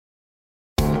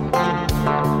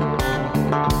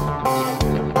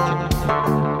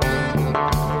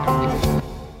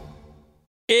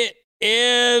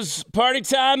is party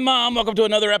time, Mom. Welcome to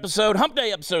another episode, Hump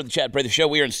Day episode of the Chad Prather Show.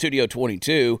 We are in Studio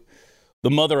 22, the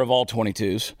mother of all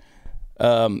 22s,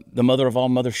 the mother of all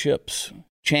motherships.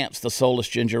 Chance, the soulless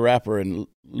ginger rapper, and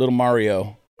Little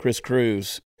Mario, Chris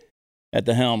Cruz, at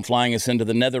the helm, flying us into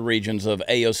the nether regions of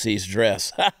AOC's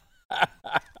dress.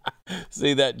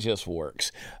 See, that just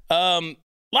works.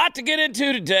 Lot to get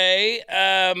into today.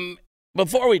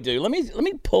 Before we do, let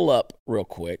me pull up real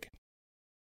quick.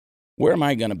 Where am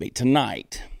I going to be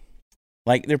tonight?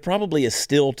 Like, there probably is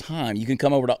still time. You can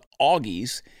come over to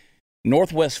Augie's,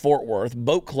 Northwest Fort Worth,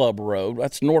 Boat Club Road.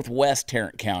 That's Northwest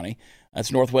Tarrant County.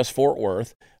 That's Northwest Fort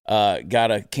Worth. Got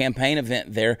a campaign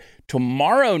event there.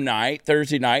 Tomorrow night,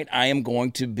 Thursday night, I am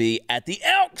going to be at the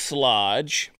Elks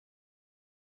Lodge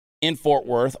in Fort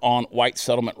Worth on White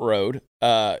Settlement Road.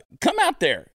 Come out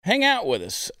there. Hang out with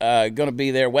us. Going to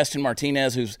be there. Weston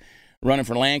Martinez, who's running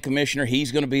for land commissioner,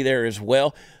 he's going to be there as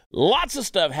well. Lots of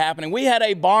stuff happening. We had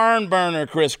a barn burner,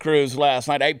 Chris Cruz, last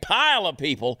night. A pile of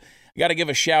people. Got to give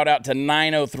a shout out to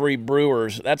 903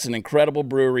 Brewers. That's an incredible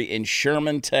brewery in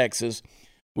Sherman, Texas.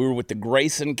 We were with the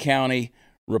Grayson County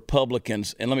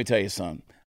Republicans. And let me tell you something.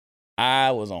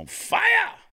 I was on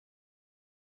fire.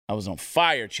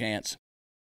 Chance.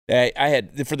 I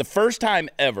had, for the first time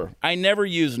ever, I never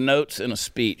use notes in a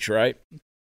speech, right?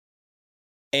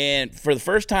 And for the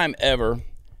first time ever,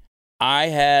 I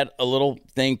had a little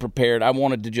thing prepared. I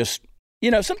wanted to just,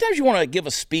 sometimes you want to give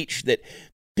a speech that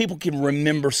people can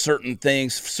remember certain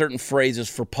things, certain phrases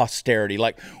for posterity.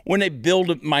 Like when they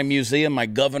build my museum, my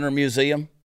Governor Museum,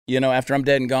 after I'm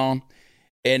dead and gone,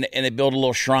 and they build a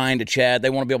little shrine to Chad,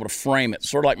 they want to be able to frame it,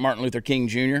 sort of like Martin Luther King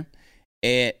Jr.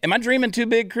 And am I dreaming too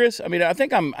big, Chris? I mean, I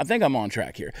think I'm on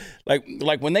track here.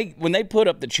 Like when they put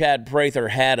up the Chad Prather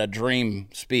had a dream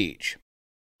speech,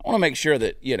 I want to make sure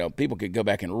that, people could go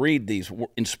back and read these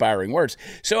inspiring words.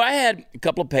 So I had a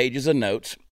couple of pages of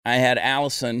notes. I had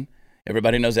Allison,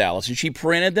 everybody knows Allison. She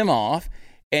printed them off,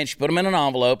 and she put them in an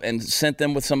envelope and sent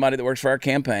them with somebody that works for our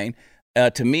campaign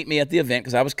to meet me at the event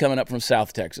because I was coming up from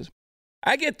South Texas.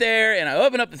 I get there, and I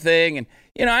open up the thing, and,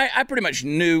 I pretty much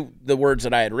knew the words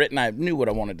that I had written. I knew what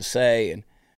I wanted to say,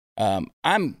 and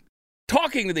I'm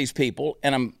talking to these people,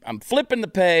 and I'm flipping the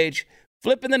page,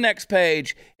 flipping the next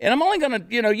page, and I'm only going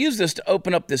to, use this to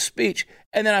open up this speech.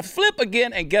 And then I flip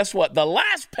again, and guess what? The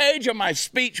last page of my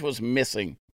speech was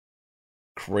missing.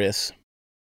 Chris,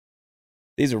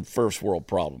 these are first world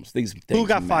problems. These things. Who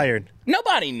got fired?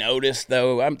 Nobody noticed,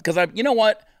 though, because you know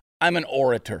what? I'm an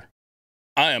orator.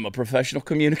 I am a professional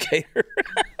communicator.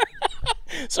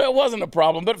 So it wasn't a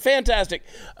problem, but fantastic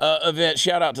event.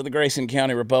 Shout out to the Grayson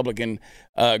County Republican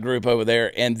group over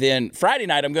there. And then Friday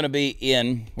night, I'm going to be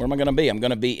in, where am I going to be? I'm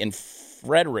going to be in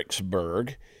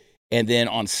Fredericksburg. And then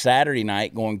on Saturday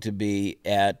night, going to be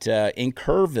in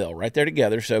Kerrville, right there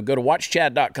together. So go to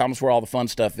watchchad.com. It's where all the fun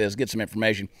stuff is. Get some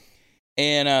information.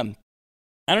 And I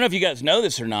don't know if you guys know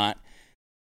this or not.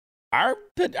 Our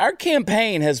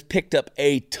campaign has picked up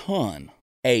a ton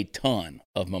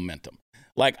of momentum.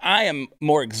 Like, I am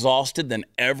more exhausted than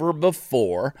ever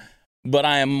before, but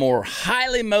I am more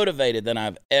highly motivated than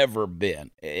I've ever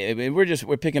been.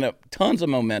 We're picking up tons of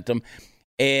momentum,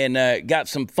 and got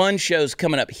some fun shows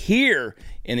coming up here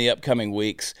in the upcoming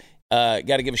weeks. Got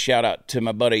to give a shout out to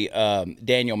my buddy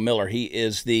Daniel Miller. He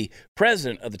is the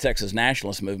president of the Texas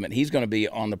Nationalist Movement. He's going to be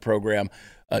on the program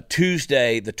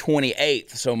Tuesday, the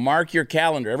 28th. So mark your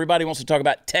calendar. Everybody wants to talk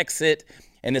about Texit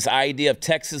and this idea of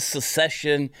Texas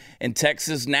secession and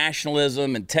Texas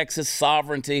nationalism and Texas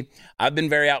sovereignty. I've been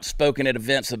very outspoken at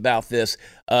events about this.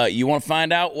 You want to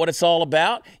find out what it's all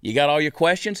about? You got all your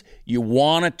questions? You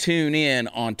want to tune in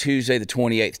on Tuesday the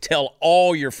 28th. Tell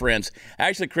all your friends.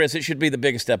 Actually, Chris, it should be the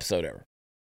biggest episode ever.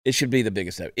 It should be the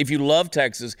biggest ever. If you love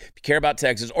Texas, if you care about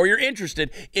Texas, or you're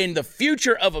interested in the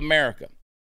future of America,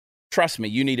 trust me,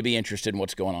 you need to be interested in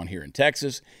what's going on here in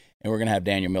Texas. And we're going to have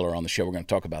Daniel Miller on the show. We're going to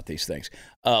talk about these things.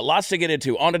 Lots to get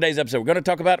into. On today's episode, we're going to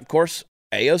talk about, of course,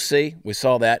 AOC. We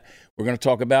saw that. We're going to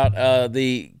talk about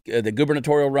the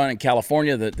gubernatorial run in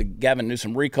California, the Gavin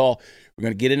Newsom recall. We're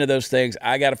going to get into those things.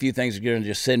 I got a few things that are going to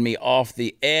just send me off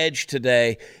the edge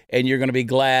today, and you're going to be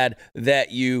glad that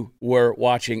you were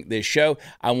watching this show.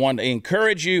 I want to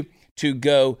encourage you to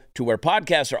go to where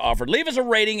podcasts are offered. Leave us a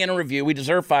rating and a review. We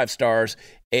deserve 5 stars.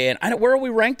 And where are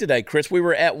we ranked today, Chris? We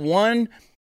were at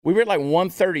like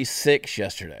 136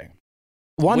 yesterday.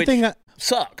 One thing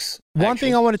sucks. One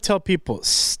thing I want to tell people: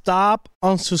 stop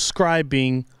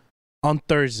unsubscribing on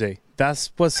Thursday.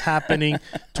 That's what's happening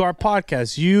to our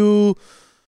podcast. You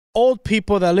old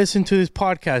people that listen to this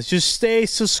podcast, just stay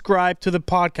subscribed to the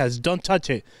podcast. Don't touch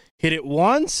it. Hit it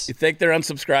once. You think they're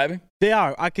unsubscribing? They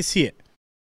are. I can see it.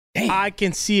 Damn. I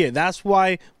can see it. That's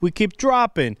why we keep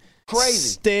dropping. Crazy.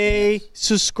 Stay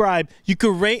subscribed. You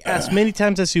can rate as many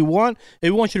times as you want.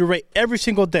 We want you to rate every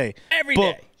single day. Every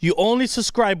but day. You only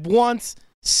subscribe once.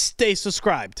 Stay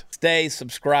subscribed. Stay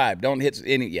subscribed. Don't hit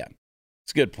any. Yeah,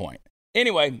 it's a good point.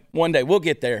 Anyway, one day we'll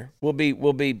get there. We'll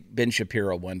be Ben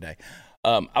Shapiro one day.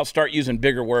 I'll start using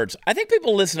bigger words. I think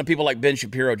people listen to people like Ben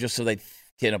Shapiro just so they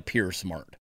can appear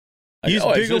smart. Like, Use I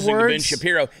was bigger listening to Ben words.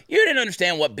 Shapiro. You didn't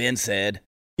understand what Ben said.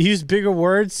 Use bigger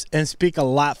words and speak a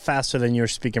lot faster than you're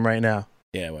speaking right now.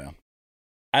 Yeah, well,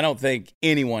 I don't think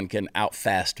anyone can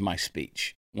outfast my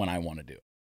speech when I want to do it.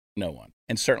 No one.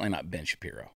 And certainly not Ben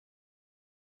Shapiro,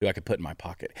 who I could put in my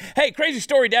pocket. Hey, crazy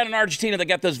story down in Argentina. They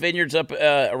got those vineyards up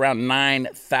around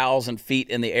 9,000 feet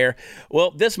in the air.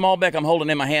 Well, this Malbec I'm holding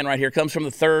in my hand right here comes from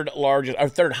the third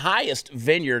highest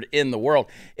vineyard in the world.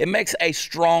 It makes a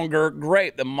stronger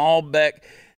grape. The Malbec,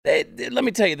 let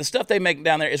me tell you, the stuff they make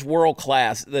down there is world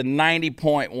class. The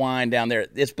 90-point wine down there,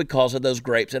 it's because of those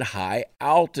grapes at high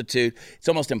altitude. It's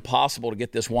almost impossible to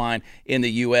get this wine in the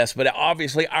U.S., but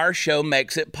obviously our show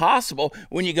makes it possible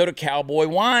when you go to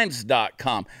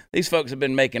cowboywines.com. These folks have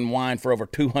been making wine for over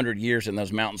 200 years in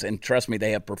those mountains, and trust me,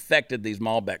 they have perfected these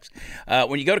Malbecs.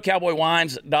 When you go to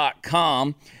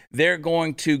cowboywines.com, they're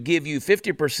going to give you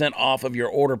 50% off of your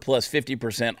order plus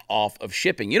 50% off of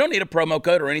shipping. You don't need a promo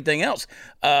code or anything else.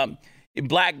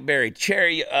 Blackberry,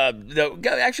 cherry,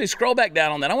 actually scroll back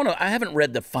down on that. I haven't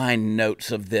read the fine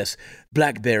notes of this.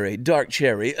 Blackberry, dark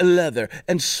cherry, leather,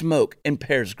 and smoke, and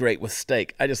pairs great with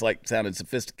steak. I just like sounding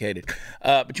sophisticated.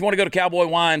 But you want to go to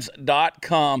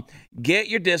cowboywines.com, get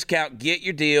your discount, get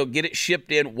your deal, get it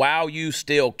shipped in while you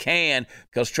still can,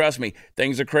 because trust me,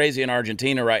 things are crazy in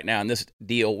Argentina right now, and this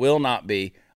deal won't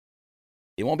be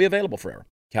available forever.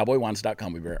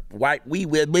 Cowboywines.com. We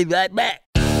will be right back.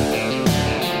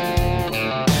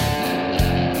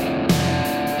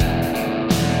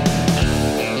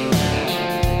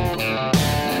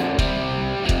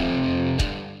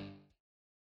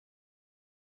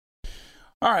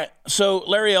 All right, so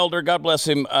Larry Elder, God bless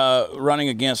him, running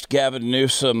against Gavin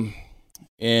Newsom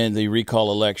in the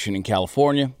recall election in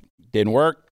California. Didn't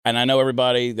work, and I know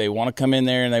everybody, they want to come in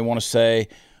there and they want to say,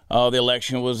 oh, the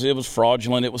election was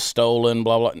fraudulent, it was stolen,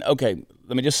 blah, blah. Okay,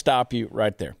 let me just stop you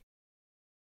right there.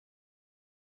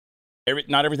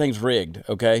 Not everything's rigged,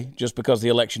 okay? Just because the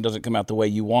election doesn't come out the way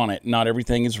you want it, not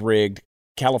everything is rigged.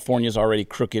 California's already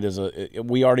crooked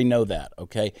we already know that,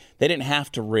 okay? They didn't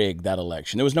have to rig that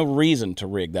election. There was no reason to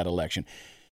rig that election.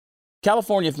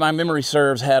 California, if my memory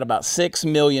serves, had about 6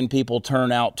 million people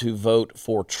turn out to vote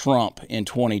for Trump in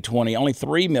 2020. Only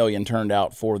 3 million turned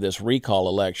out for this recall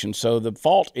election. So the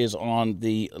fault is on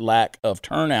the lack of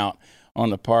turnout on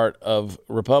the part of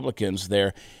Republicans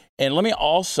there. And let me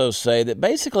also say that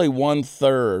basically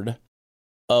 1/3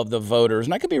 of the voters,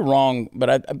 and I could be wrong, but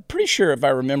I'm pretty sure if I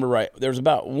remember right, there's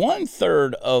about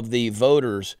 1/3 of the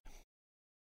voters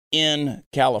in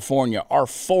California are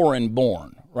foreign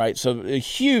born, right? So a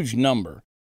huge number.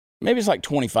 Maybe it's like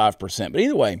 25%, but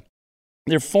either way,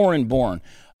 they're foreign born.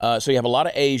 So you have a lot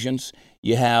of Asians,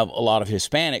 you have a lot of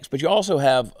Hispanics, but you also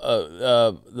have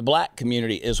the black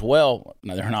community as well.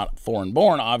 Now, they're not foreign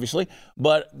born, obviously,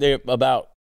 but they're about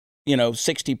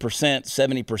 60%,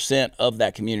 70% of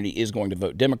that community is going to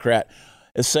vote Democrat.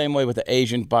 The same way with the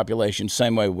Asian population,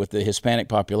 same way with the Hispanic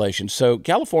population. So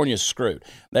California is screwed.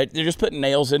 They're just putting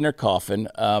nails in their coffin.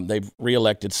 They've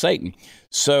reelected Satan,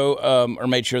 or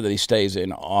made sure that he stays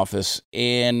in office.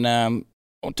 And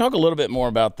we'll talk a little bit more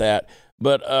about that.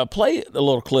 But play a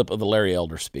little clip of the Larry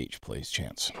Elder speech, please,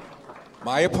 Chance.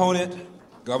 My opponent,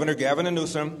 Governor Gavin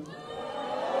Newsom.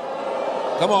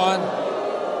 Come on.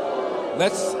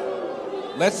 Let's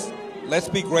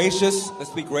be gracious.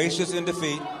 Let's be gracious in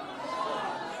defeat.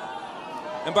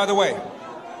 And by the way,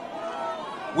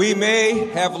 we may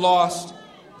have lost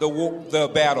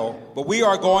the battle, but we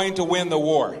are going to win the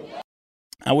war.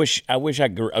 I wish I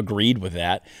agreed with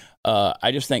that.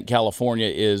 I just think California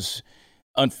is,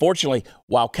 unfortunately,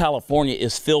 while California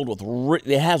is filled with,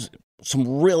 it has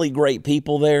some really great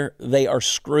people there, they are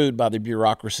screwed by the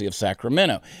bureaucracy of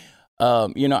Sacramento.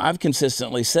 I've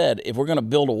consistently said, if we're going to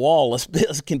build a wall,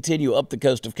 let's continue up the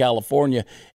coast of California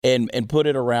and put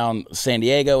it around San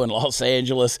Diego and Los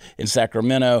Angeles and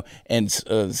Sacramento and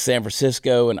San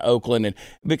Francisco and Oakland. And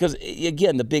because,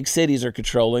 again, the big cities are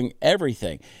controlling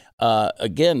everything.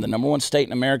 Again, the number one state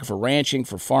in America for ranching,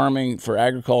 for farming, for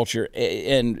agriculture.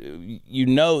 And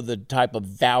the type of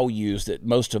values that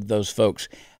most of those folks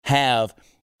have.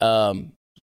 And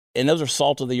those are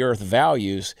salt of the earth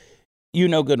values. You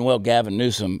know good and well Gavin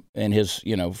Newsom and his,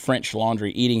 French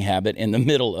laundry eating habit in the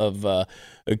middle of a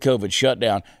COVID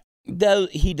shutdown. though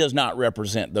he does not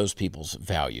represent those people's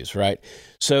values, right?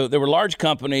 So there were large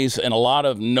companies and a lot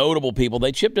of notable people.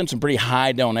 They chipped in some pretty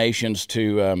high donations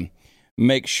to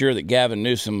make sure that Gavin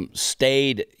Newsom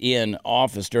stayed in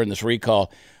office during this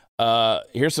recall.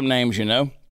 Here's some names you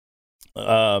know.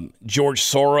 George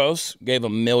Soros gave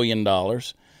 $1 million.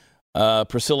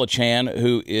 Priscilla Chan,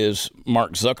 who is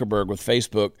Mark Zuckerberg with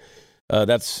Facebook,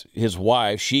 that's his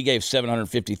wife. She gave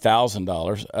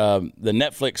 $750,000. The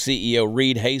Netflix CEO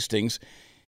Reed Hastings,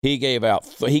 he gave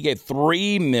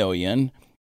 $3 million.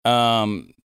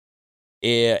 The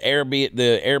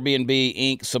Airbnb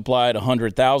Inc. supplied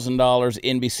 $100,000.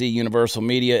 NBC Universal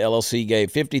Media LLC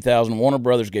gave $50,000. Warner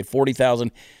Brothers gave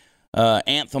 $40,000.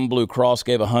 Anthem Blue Cross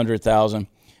gave $100,000.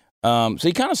 So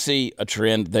you kind of see a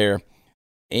trend there,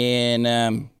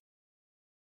 and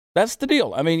that's the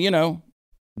deal. I mean,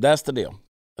 that's the deal.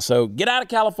 So get out of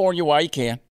California while you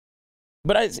can.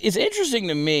 But it's interesting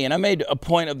to me, and I made a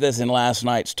point of this in last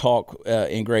night's talk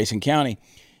in Grayson County.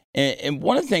 And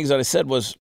one of the things that I said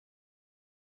was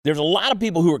there's a lot of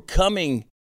people who are coming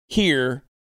here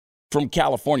from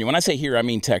California. When I say here, I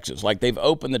mean Texas. Like they've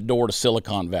opened the door to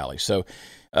Silicon Valley. So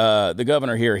the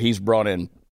governor here, he's brought in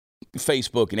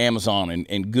Facebook and Amazon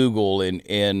and Google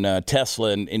and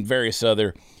Tesla and various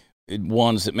other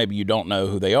ones that maybe you don't know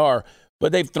who they are.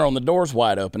 But they've thrown the doors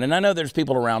wide open. And I know there's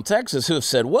people around Texas who have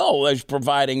said, well, there's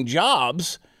providing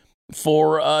jobs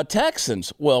for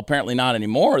Texans. Well, apparently not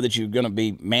anymore, that you're going to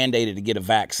be mandated to get a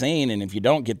vaccine. And if you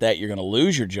don't get that, you're going to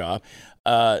lose your job.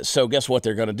 So guess what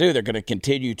they're going to do? They're going to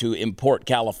continue to import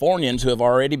Californians who have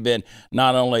already been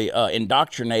not only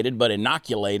indoctrinated, but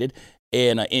inoculated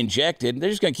and injected. They're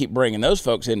just going to keep bringing those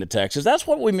folks into Texas. That's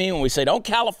what we mean when we say, don't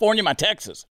California my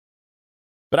Texas.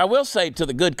 But I will say to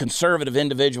the good conservative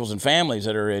individuals and families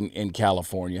that are in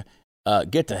California,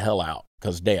 get the hell out,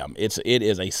 because damn, it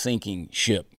is a sinking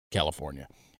ship, California.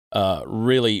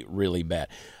 Really, really bad.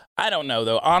 I don't know,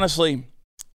 though. Honestly,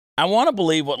 I want to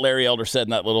believe what Larry Elder said in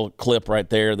that little clip right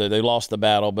there, that they lost the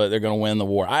battle, but they're going to win the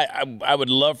war. I would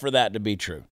love for that to be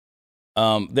true.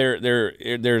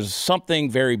 There's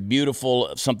something very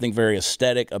beautiful, something very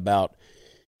aesthetic about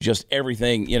just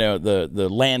everything, the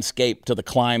landscape to the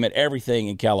climate, everything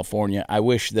in California. I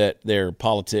wish that their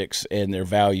politics and their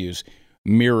values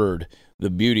mirrored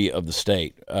the beauty of the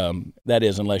state. That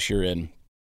is, unless you're in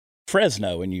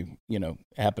Fresno and you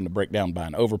happen to break down by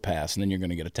an overpass, and then you're going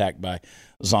to get attacked by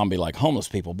zombie-like homeless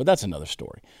people. But that's another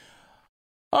story.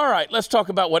 All right, let's talk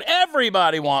about what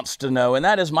everybody wants to know, and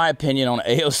that is my opinion on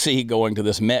AOC going to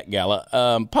this Met Gala.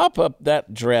 Pop up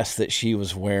that dress that she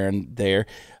was wearing there.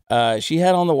 She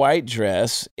had on the white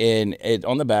dress, and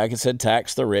on the back it said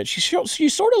 "Tax the Rich." She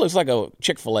sort of looks like a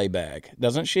Chick-fil-A bag,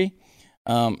 doesn't she?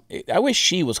 I wish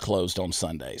she was closed on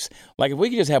Sundays. Like if we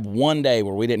could just have one day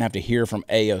where we didn't have to hear from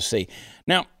AOC.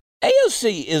 Now,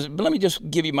 AOC is, let me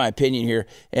just give you my opinion here,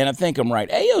 and I think I'm right.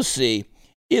 AOC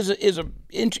is an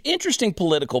interesting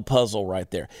political puzzle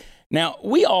right there. Now,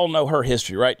 we all know her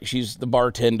history, right? She's the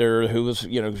bartender who was,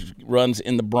 runs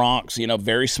in the Bronx,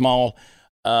 very small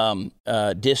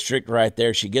district right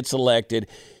there. She gets elected.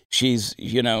 She's,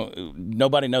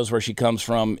 nobody knows where she comes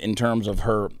from in terms of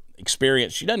her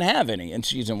experience. She doesn't have any, and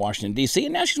she's in Washington, D.C.,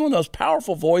 and now she's one of those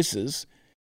powerful voices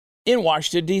in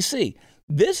Washington, D.C.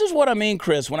 This is what I mean,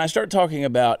 Chris, when I start talking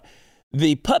about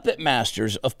the puppet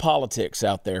masters of politics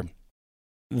out there.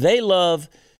 They love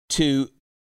to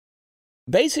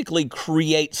basically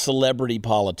create celebrity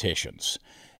politicians.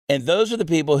 And those are the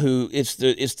people who, it's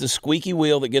the squeaky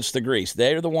wheel that gets the grease.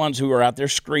 They're the ones who are out there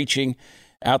screeching,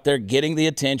 out there getting the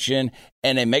attention,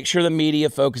 and they make sure the media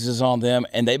focuses on them,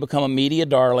 and they become a media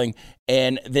darling.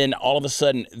 And then all of a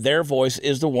sudden, their voice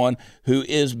is the one who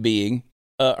is being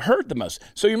heard the most.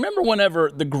 So you remember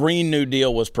whenever the Green New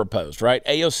Deal was proposed, right?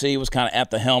 AOC was kind of at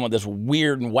the helm of this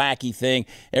weird and wacky thing,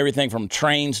 everything from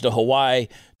trains to Hawaii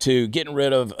to getting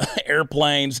rid of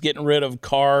airplanes, getting rid of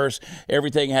cars.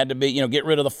 Everything had to be, get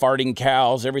rid of the farting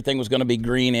cows. Everything was going to be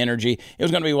green energy. It was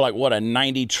going to be like, what, a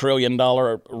 $90 trillion,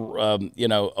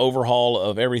 overhaul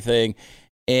of everything.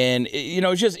 And,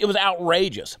 it was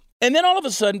outrageous. And then all of a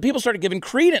sudden, people started giving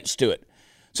credence to it.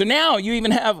 So now you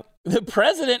even have the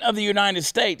president of the United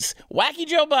States, wacky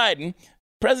Joe Biden,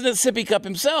 President Sippy Cup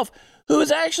himself, who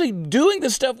is actually doing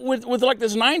this stuff with like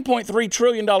this $9.3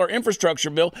 trillion infrastructure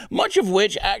bill, much of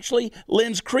which actually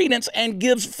lends credence and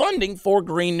gives funding for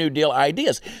Green New Deal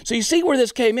ideas. So you see where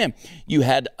this came in. You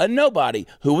had a nobody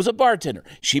who was a bartender.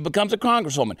 She becomes a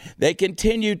congresswoman. They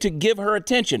continue to give her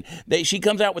attention. She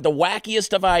comes out with the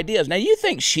wackiest of ideas. Now, you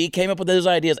think she came up with those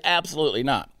ideas? Absolutely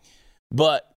not.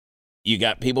 But you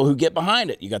got people who get behind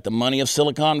it. You got the money of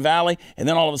Silicon Valley, and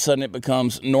then all of a sudden it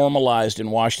becomes normalized in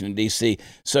Washington, D.C.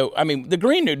 So, I mean, the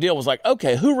Green New Deal was like,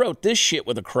 okay, who wrote this shit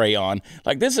with a crayon?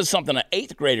 Like, this is something an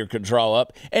 8th grader could draw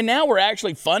up, and now we're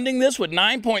actually funding this with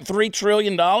 $9.3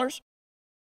 trillion?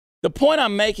 The point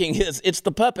I'm making is it's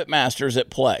the puppet masters at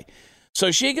play.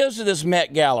 So she goes to this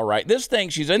Met Gala, right? This thing,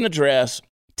 she's in the dress,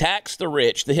 tax the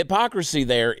rich. The hypocrisy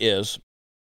there is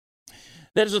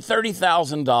that is a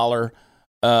 $30,000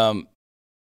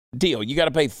 deal. You got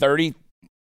to pay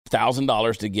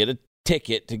 $30,000 to get a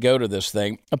ticket to go to this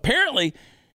thing. Apparently,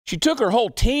 she took her whole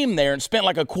team there and spent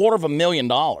like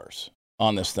 $250,000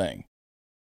 on this thing.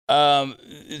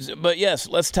 But yes,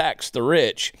 let's tax the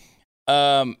rich.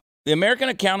 The American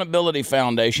Accountability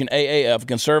Foundation, AAF,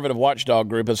 conservative watchdog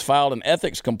group, has filed an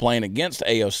ethics complaint against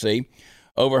AOC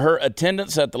over her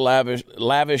attendance at the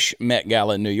lavish Met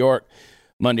Gala in New York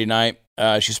Monday night.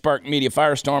 She sparked media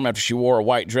firestorm after she wore a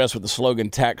white dress with the slogan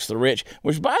 "Tax the Rich,"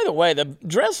 which, by the way, the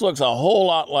dress looks a whole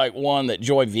lot like one that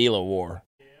Joy Vila wore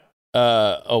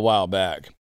a while back.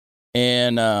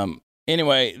 And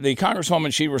anyway, the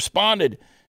Congresswoman, she responded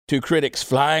to critics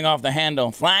flying off the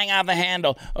handle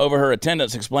over her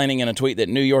attendance, explaining in a tweet that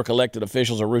New York elected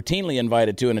officials are routinely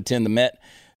invited to and attend the Met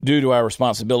due to our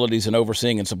responsibilities in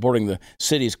overseeing and supporting the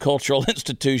city's cultural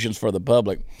institutions for the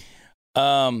public.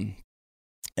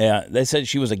 Yeah, they said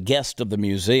she was a guest of the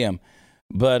museum,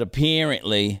 but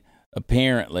apparently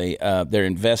they're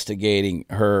investigating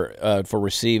her for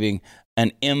receiving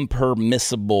an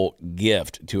impermissible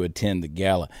gift to attend the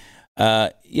gala.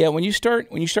 When you start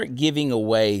giving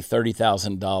away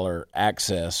 $30,000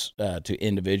 access to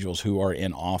individuals who are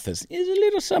in office, there's a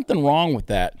little something wrong with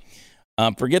that.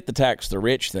 Forget the tax the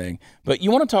rich thing, but you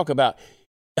want to talk about,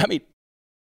 I mean,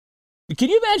 can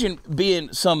you imagine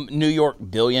being some New York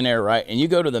billionaire, right? And you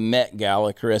go to the Met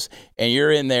Gala, Chris, and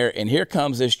you're in there, and here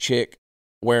comes this chick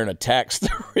wearing a tax the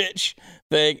rich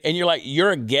thing, and you're like,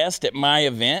 you're a guest at my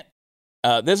event?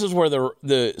 This is where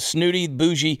the snooty,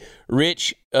 bougie,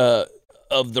 rich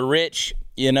of the rich,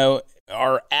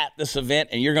 are at this event,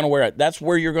 and you're going to wear it. That's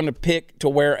where you're going to pick to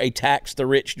wear a tax the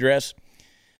rich dress.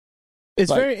 It's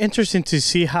very interesting to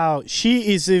see how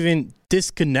she is even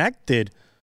disconnected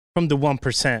from the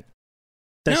 1%.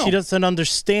 She doesn't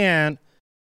understand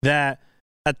that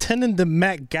attending the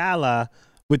Met Gala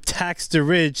with tax the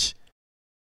rich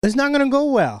is not going to go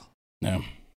well. No.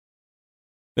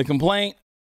 The complaint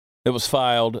that was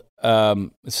filed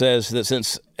says that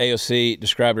since AOC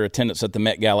described her attendance at the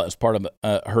Met Gala as part of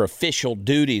her official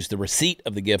duties, the receipt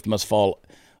of the gift must fall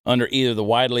under either the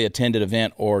widely attended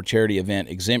event or charity event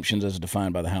exemptions as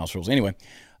defined by the House rules. Anyway,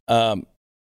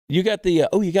 you got the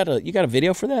you got a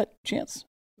video for that, Chance?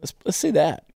 Let's see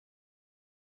that.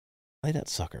 Play that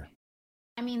sucker.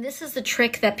 I mean, this is the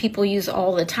trick that people use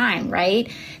all the time,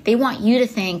 right? They want you to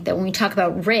think that when we talk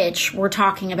about rich, we're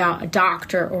talking about a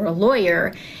doctor or a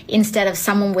lawyer instead of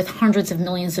someone with hundreds of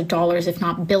millions of dollars, if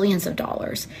not billions of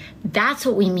dollars. That's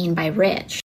what we mean by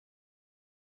rich.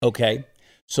 Okay,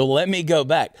 so let me go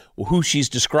back. Who she's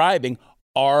describing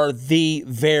are the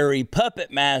very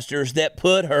puppet masters that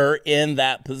put her in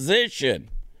that position.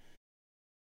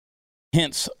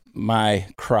 Hence my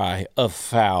cry of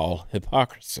foul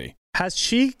hypocrisy. Has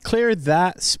she cleared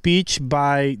that speech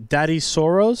by Daddy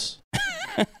Soros?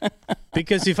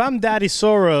 Because if I'm Daddy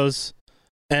Soros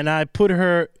and I put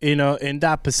her, in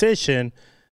that position,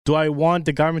 do I want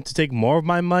the government to take more of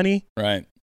my money? Right.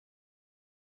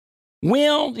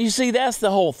 Well, you see, that's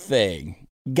the whole thing.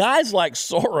 Guys like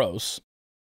Soros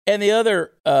and the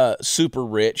other super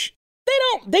rich,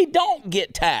 they don't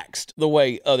get taxed the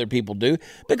way other people do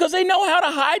because they know how to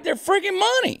hide their freaking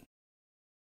money.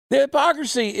 The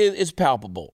hypocrisy is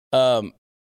palpable.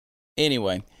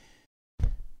 Anyway.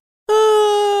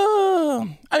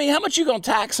 I mean, how much you going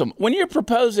to tax them? When you're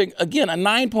proposing, again, a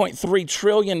 $9.3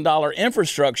 trillion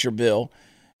infrastructure bill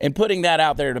and putting that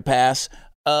out there to pass,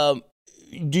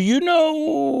 do you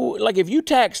know, like if you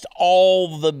taxed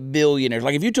all the billionaires,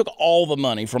 like if you took all the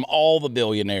money from all the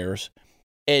billionaires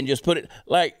and just put it,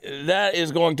 like that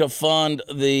is going to fund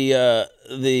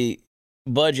the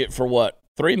budget for what,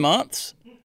 3 months?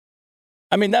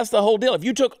 I mean, that's the whole deal. If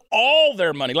you took all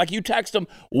their money, like you taxed them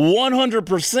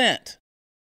 100%,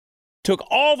 took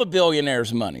all the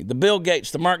billionaires' money, the Bill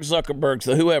Gates, the Mark Zuckerbergs,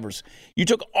 the whoever's, you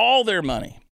took all their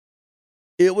money,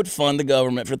 it would fund the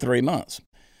government for 3 months.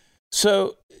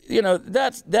 So,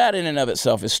 that in and of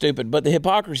itself is stupid. But the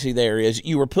hypocrisy there is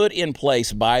you were put in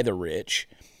place by the rich.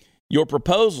 Your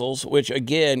proposals, which,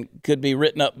 again, could be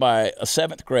written up by a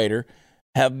 7th grader,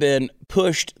 have been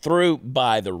pushed through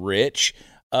by the rich.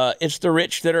 It's the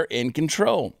rich that are in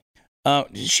control.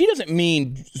 She doesn't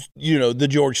mean, the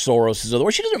George Soroses of the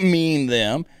world. She doesn't mean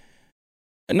them.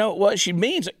 No, what she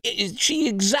means, she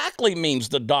exactly means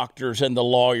the doctors and the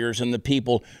lawyers and the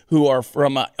people who are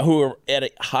at a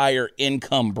higher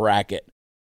income bracket.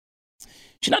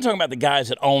 She's not talking about the guys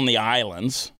that own the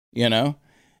islands, And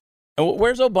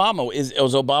where's Obama? Is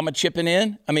Obama chipping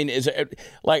in? I mean, is it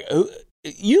like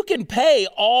you can pay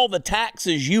all the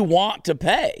taxes you want to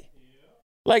pay?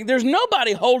 Like, there's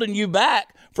nobody holding you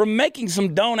back from making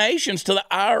some donations to the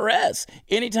IRS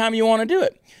anytime you want to do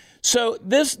it. So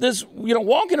this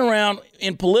walking around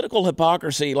in political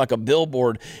hypocrisy like a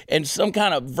billboard and some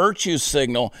kind of virtue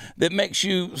signal that makes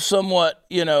you somewhat,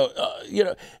 you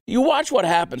watch what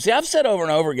happens. See, I've said over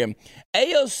and over again,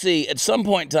 AOC at some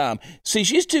point in time,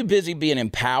 she's too busy being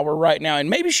in power right now, and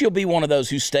maybe she'll be one of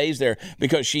those who stays there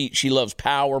because she loves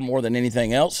power more than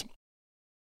anything else.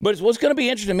 But what's going to be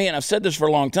interesting to me, and I've said this for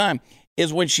a long time,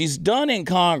 is when she's done in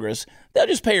Congress, they'll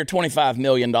just pay her $25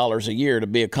 million a year to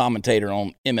be a commentator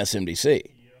on MSNBC,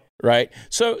 right?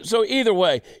 So either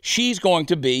way, she's going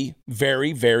to be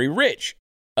very, very rich.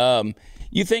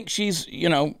 You think she's,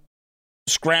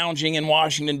 scrounging in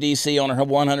Washington, D.C. on her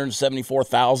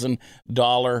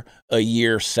 $174,000 a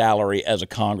year salary as a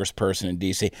congressperson in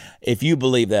D.C. If you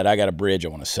believe that, I got a bridge I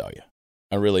want to sell you.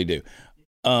 I really do.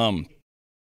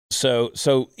 So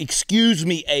excuse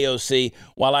me, AOC,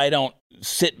 while I don't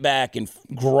sit back and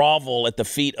grovel at the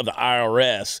feet of the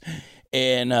IRS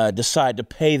and decide to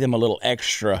pay them a little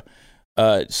extra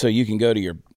so you can go to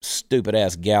your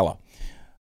stupid-ass gala.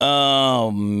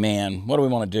 Oh, man, what do we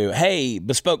want to do? Hey,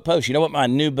 Bespoke Post, you know what my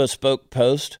new Bespoke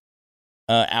Post?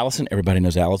 Allison, everybody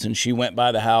knows Allison. She went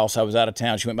by the house. I was out of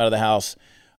town. She went by the house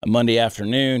a Monday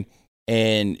afternoon,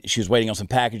 and she was waiting on some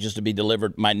packages to be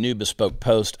delivered. My new Bespoke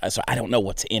Post. So I don't know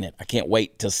what's in it. I can't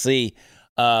wait to see.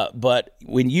 But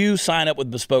when you sign up with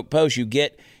Bespoke Post, you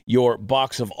get your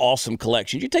box of awesome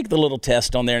collections. You take the little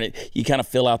test on there, and you kind of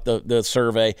fill out the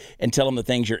survey and tell them the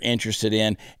things you're interested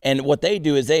in. And what they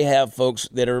do is they have folks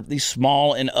that are these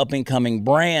small and up-and-coming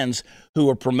brands who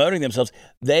are promoting themselves.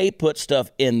 They put stuff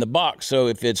in the box. So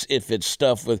if it's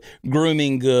stuff with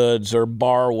grooming goods or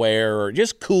barware or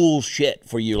just cool shit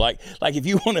for you, like if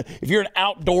you're an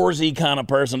outdoorsy kind of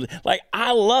person, like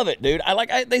I love it, dude.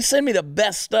 They send me the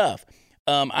best stuff.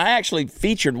 I actually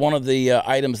featured one of the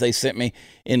items they sent me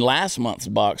in last month's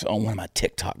box on one of my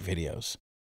TikTok videos.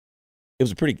 It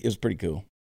was pretty cool.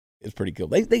 It's pretty cool.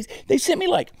 They sent me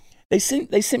like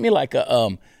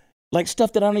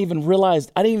stuff that I don't even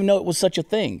realize. I didn't even know it was such a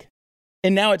thing.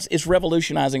 And now it's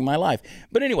revolutionizing my life.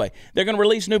 But anyway, they're going to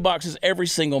release new boxes every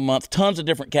single month. Tons of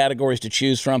different categories to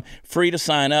choose from. Free to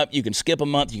sign up. You can skip a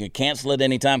month. You can cancel it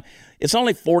anytime. It's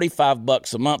only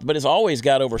 $45 a month, but it's always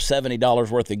got over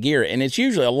 $70 worth of gear. And it's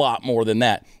usually a lot more than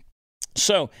that.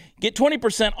 So get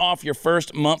 20% off your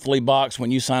first monthly box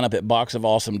when you sign up at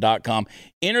boxofawesome.com.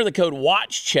 Enter the code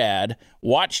WATCHCHAD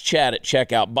at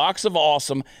checkout.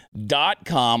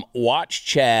 boxofawesome.com,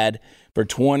 WATCHCHAD for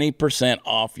 20%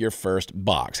 off your first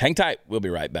box. Hang tight. We'll be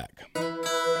right back.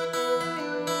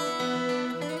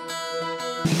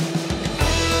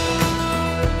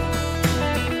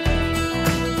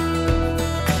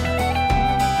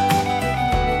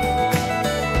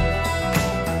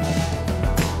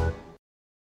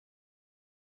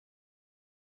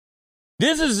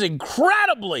 This is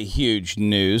incredibly huge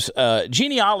news.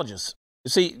 Genealogists.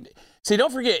 See,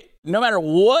 don't forget, no matter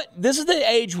what, this is the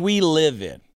age we live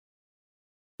in.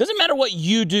 Doesn't matter what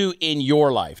you do in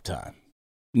your lifetime.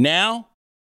 Now,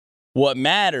 what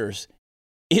matters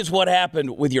is what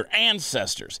happened with your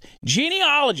ancestors.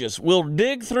 Genealogists will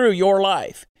dig through your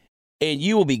life, and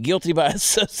you will be guilty by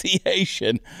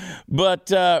association.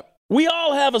 But we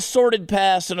all have a sordid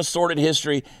past and a sordid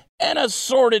history and a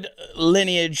sordid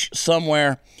lineage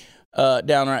somewhere down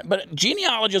the right. But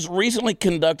genealogists recently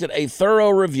conducted a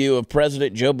thorough review of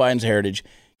President Joe Biden's heritage.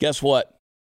 Guess what?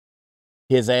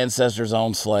 His ancestors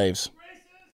owned slaves.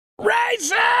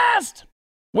 Racist!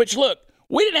 Which, look,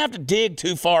 we didn't have to dig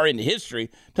too far into history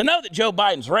to know that Joe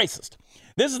Biden's racist.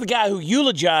 This is the guy who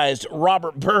eulogized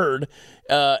Robert Byrd,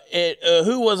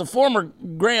 who was a former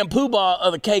Grand Poobah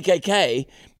of the KKK,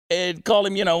 and called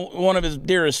him, one of his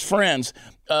dearest friends.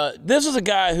 This is a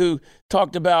guy who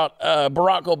talked about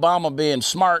Barack Obama being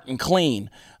smart and clean.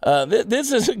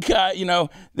 This is a guy,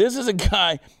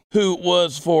 who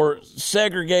was for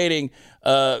segregating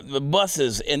the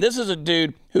buses. And this is a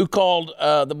dude who called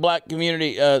the black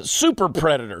community super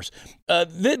predators.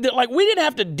 We didn't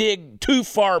have to dig too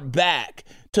far back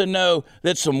to know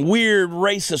that some weird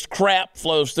racist crap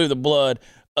flows through the blood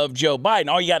of Joe Biden.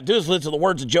 All you got to do is listen to the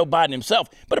words of Joe Biden himself.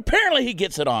 But apparently he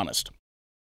gets it honest.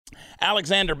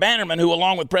 Alexander Bannerman, who,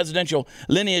 along with presidential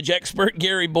lineage expert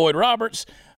Gary Boyd Roberts,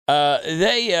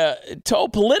 they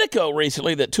told Politico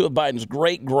recently that two of Biden's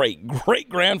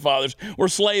great-great-great-grandfathers were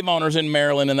slave owners in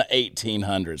Maryland in the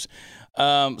 1800s.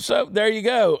 So there you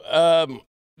go.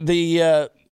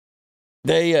 In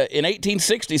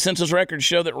 1860, census records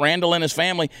show that Randall and his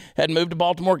family had moved to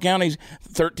Baltimore County's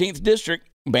 13th district,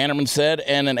 Bannerman said,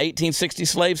 and an 1860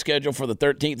 slave schedule for the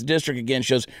 13th district again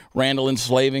shows Randall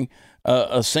enslaving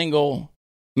a single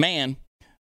man.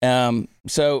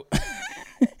 So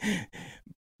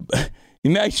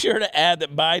you make sure to add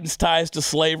that Biden's ties to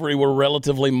slavery were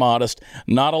relatively modest.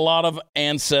 Not a lot of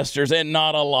ancestors and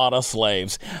not a lot of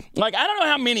slaves. Like, I don't know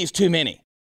how many is too many.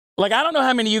 Like, I don't know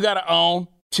how many you got to own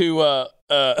to,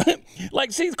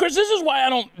 like, see, Chris, this is why I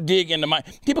don't dig into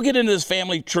people get into this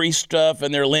family tree stuff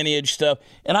and their lineage stuff.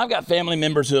 And I've got family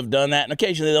members who have done that. And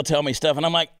occasionally they'll tell me stuff. And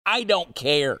I'm like, I don't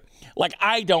care. Like,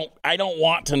 I don't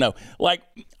want to know. Like,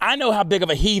 I know how big of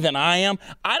a heathen I am.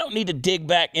 I don't need to dig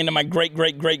back into my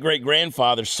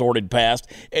great-great-great-great-grandfather's sordid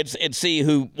past and see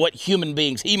what human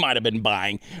beings he might have been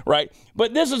buying, right?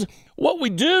 But this is what we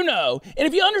do know. And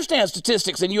if you understand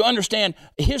statistics and you understand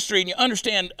history and you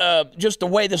understand just the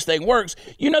way this thing works,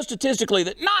 you know statistically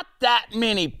that not that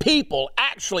many people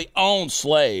actually owned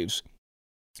slaves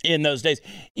in those days.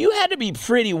 You had to be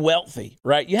pretty wealthy,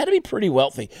 right? You had to be pretty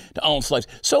wealthy to own slaves.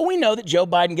 So we know that Joe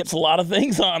Biden gets a lot of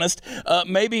things honest.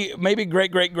 Maybe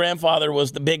great-great-grandfather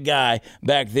was the big guy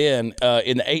back then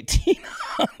in the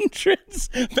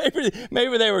 1800s.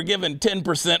 Maybe they were given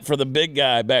 10% for the big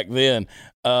guy back then.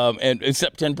 And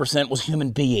except 10% was human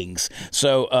beings.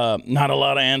 So not a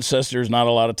lot of ancestors, not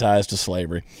a lot of ties to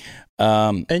slavery.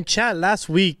 And Chad, last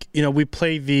week, we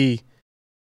played the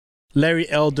Larry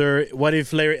Elder. What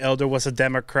if Larry Elder was a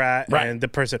Democrat right. and the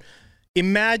person?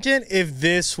 Imagine if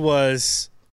this was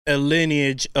a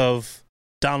lineage of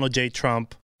Donald J.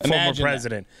 Trump, former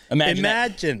president.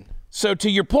 Imagine. So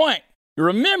to your point,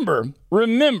 remember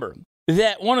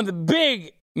that one of the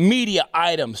big media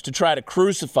items to try to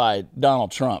crucify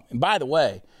Donald Trump. And by the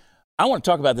way, I want to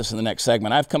talk about this in the next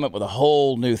segment. I've come up with a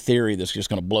whole new theory that's just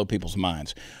going to blow people's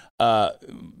minds.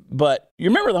 But you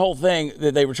remember the whole thing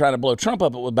that they were trying to blow Trump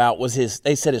up about was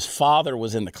they said his father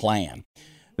was in the Klan.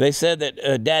 They said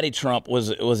that Daddy Trump was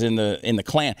in the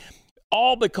Klan,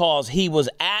 all because he was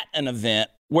at an event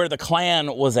where the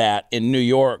Klan was at in New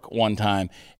York one time.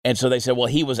 And so they said, well,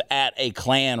 he was at a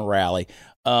Klan rally.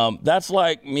 That's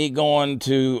like me going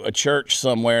to a church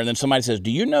somewhere and then somebody says,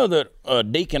 do you know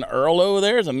that Deacon Earl over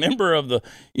there is a member of the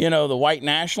white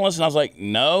nationalists? And I was like,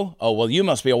 no. Oh, well, you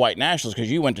must be a white nationalist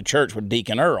because you went to church with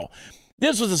Deacon Earl.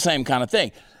 This was the same kind of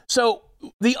thing. So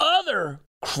the other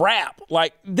crap,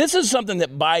 like this is something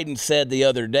that Biden said the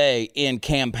other day in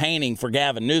campaigning for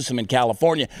Gavin Newsom in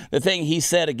California, the thing he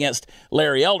said against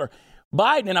Larry Elder.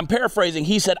 Biden, and I'm paraphrasing,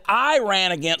 he said, I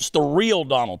ran against the real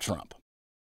Donald Trump.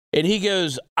 And he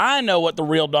goes, I know what the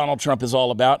real Donald Trump is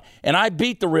all about, and I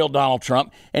beat the real Donald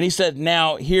Trump. And he said,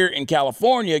 now here in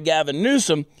California, Gavin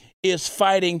Newsom is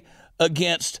fighting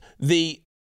against the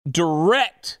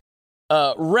direct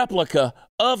replica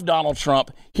of Donald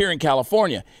Trump here in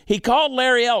California. He called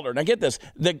Larry Elder. Now get this.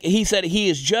 He said he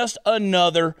is just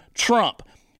another Trump.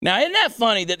 Now, isn't that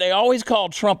funny that they always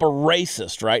called Trump a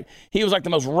racist, right? He was like the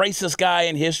most racist guy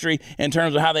in history in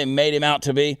terms of how they made him out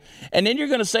to be. And then you're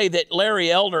going to say that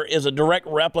Larry Elder is a direct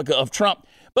replica of Trump.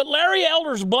 But Larry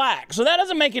Elder's black, so that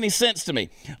doesn't make any sense to me.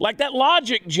 Like that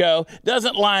logic, Joe,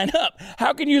 doesn't line up.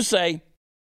 How can you say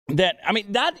that? I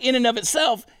mean, that in and of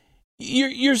itself,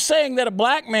 you're saying that a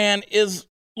black man is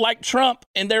like Trump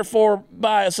and therefore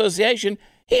by association,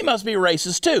 he must be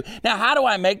racist too. Now, how do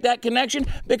I make that connection?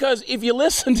 Because if you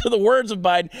listen to the words of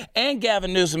Biden and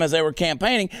Gavin Newsom as they were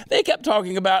campaigning, they kept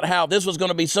talking about how this was going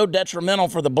to be so detrimental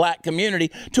for the black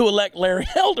community to elect Larry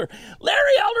Elder.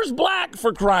 Larry Elder's black,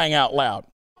 for crying out loud.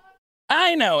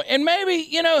 I know. And maybe,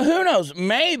 who knows?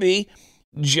 Maybe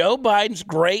Joe Biden's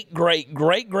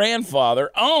great-great-great-grandfather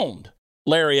owned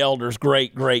Larry Elder's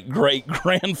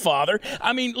great-great-great-grandfather.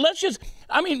 I mean,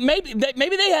 maybe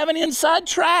they have an inside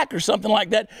track or something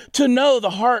like that to know the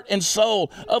heart and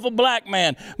soul of a black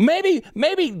man. Maybe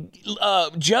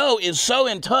Joe is so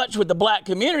in touch with the black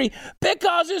community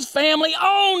because his family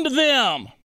owned them.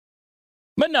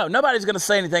 But no, nobody's going to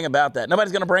say anything about that.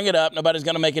 Nobody's going to bring it up. Nobody's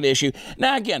going to make an issue.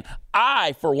 Now, again,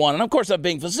 I, for one, and of course I'm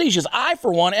being facetious, I,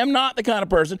 for one, am not the kind of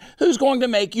person who's going to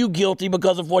make you guilty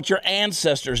because of what your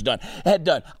ancestors had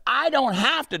done. I don't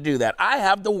have to do that. I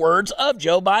have the words of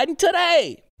Joe Biden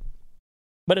today.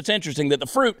 But it's interesting that the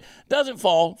fruit doesn't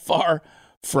fall far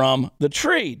from the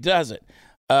tree, does it?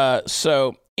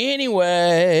 So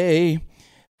anyway,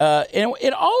 And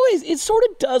it sort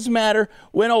of does matter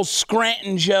when old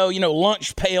Scranton Joe,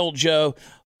 lunch pail Joe,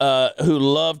 who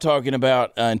loved talking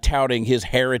about and touting his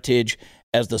heritage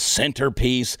as the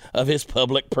centerpiece of his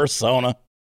public persona.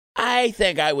 I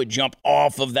think I would jump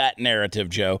off of that narrative,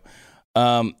 Joe.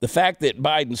 The fact that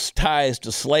Biden's ties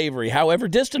to slavery, however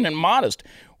distant and modest,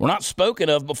 were not spoken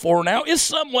of before now is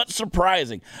somewhat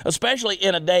surprising, especially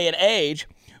in a day and age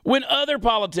when other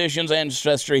politicians'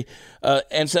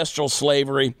 ancestral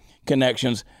slavery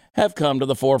connections have come to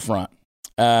the forefront.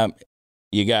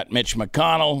 You got Mitch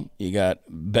McConnell, you got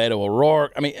Beto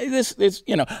O'Rourke. I mean,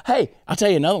 hey, I'll tell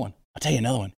you another one. You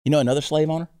know another slave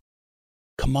owner?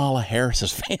 Kamala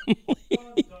Harris's family.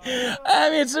 I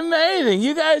mean, it's amazing.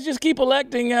 You guys just keep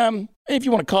electing, if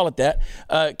you want to call it that,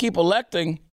 keep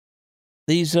electing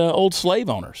these old slave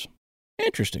owners.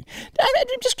 Interesting. I'm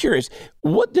just curious.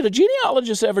 What did a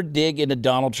genealogist ever dig into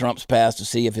Donald Trump's past to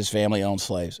see if his family owned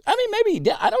slaves? I mean, maybe he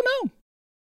did. I don't know.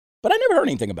 But I never heard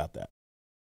anything about that.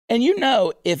 And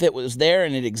if it was there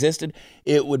and it existed,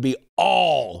 it would be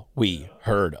all we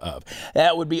heard of.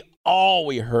 That would be all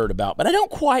we heard about. But I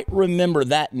don't quite remember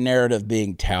that narrative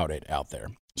being touted out there.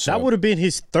 So, that would have been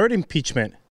his third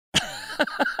impeachment.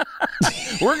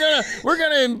 We're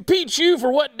gonna impeach you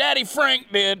for what Daddy Frank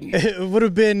did. It would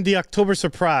have been the October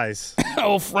surprise.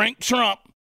 Oh, Frank Trump.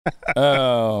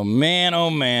 Oh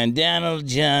man, Donald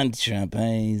John Trump.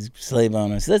 He's slave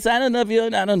owners. I don't know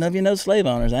if you know slave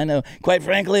owners. I know. Quite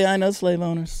frankly, I know slave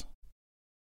owners.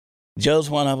 Joe's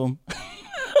one of them.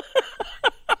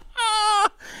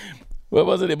 What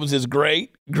was it? It was his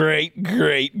great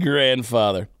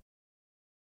grandfather.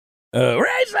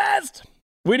 Racist.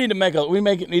 We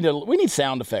need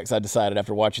sound effects. I decided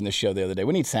after watching this show the other day,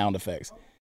 we need sound effects.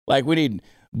 Like we need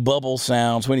bubble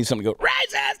sounds. We need something to go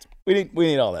racist. We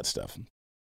need all that stuff.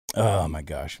 Oh my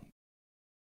gosh.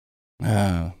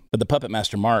 But the puppet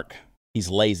master Mark, he's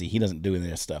lazy. He doesn't do any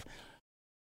of this stuff.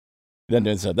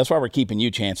 That's why we're keeping you,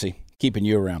 Chancey, keeping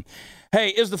you around. Hey,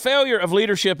 is the failure of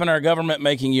leadership in our government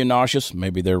making you nauseous?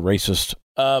 Maybe they're racist.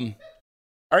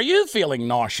 Are you feeling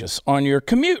nauseous on your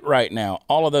commute right now?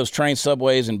 All of those trains,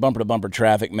 subways, and bumper-to-bumper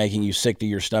traffic making you sick to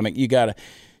your stomach. You got to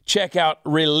check out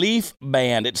Relief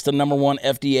Band. It's the #1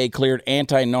 FDA-cleared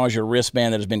anti-nausea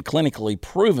wristband that has been clinically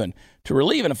proven to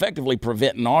relieve and effectively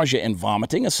prevent nausea and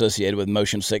vomiting associated with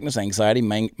motion sickness, anxiety,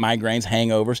 migraines,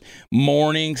 hangovers,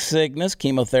 morning sickness,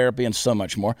 chemotherapy, and so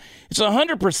much more. It's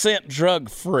 100%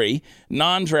 drug-free,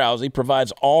 non-drowsy,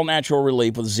 provides all-natural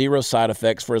relief with zero side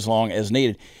effects for as long as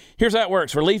needed. Here's how it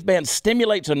works. Relief Band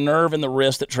stimulates a nerve in the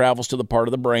wrist that travels to the part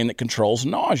of the brain that controls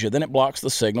nausea. Then it blocks the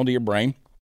signal to your brain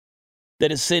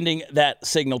that is sending that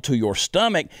signal to your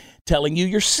stomach, telling you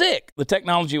you're sick. The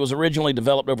technology was originally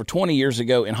developed over 20 years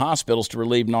ago in hospitals to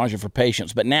relieve nausea for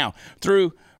patients. But now,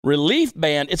 through Relief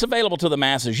Band, it's available to the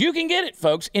masses. You can get it,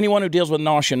 folks. Anyone who deals with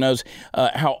nausea knows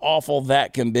how awful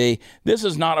that can be. This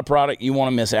is not a product you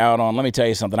want to miss out on. Let me tell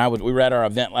you something. We were at our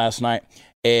event last night,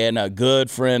 and a good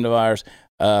friend of ours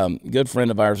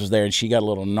was there, and she got a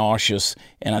little nauseous,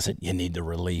 and I said, you need the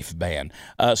Relief Band.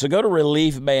 So go to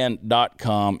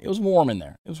reliefband.com. It was warm in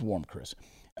there. It was warm, Chris.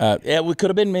 It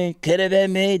could have been me. Could have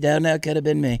been me. Don't know. Could have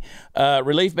been me.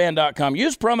 Reliefband.com.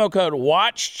 Use promo code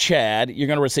WATCHCHAD. You're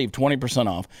going to receive 20%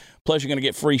 off. Plus, you're going to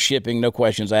get free shipping, no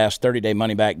questions asked, 30-day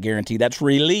money-back guarantee. That's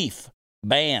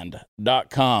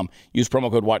reliefband.com. Use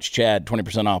promo code WATCHCHAD,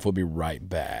 20% off. We'll be right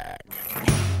back.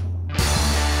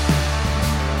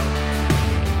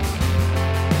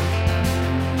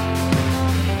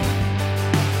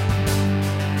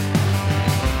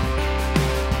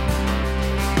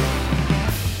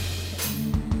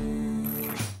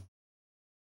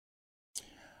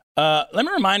 Let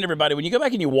me remind everybody, when you go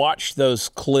back and you watch those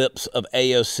clips of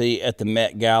AOC at the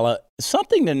Met Gala,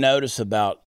 something to notice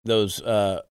about those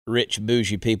rich,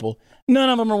 bougie people, none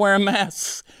of them are wearing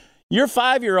masks. Your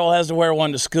 5-year-old has to wear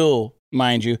one to school,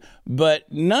 mind you, but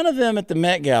none of them at the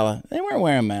Met Gala, they weren't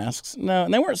wearing masks. No,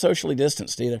 and they weren't socially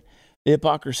distanced either. The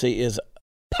hypocrisy is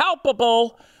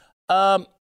palpable. I'll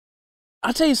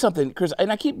tell you something, Chris, and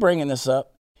I keep bringing this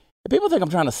up. If people think I'm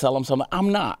trying to sell them something,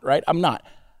 I'm not, right? I'm not.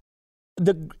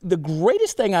 The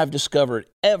greatest thing I've discovered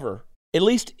ever, at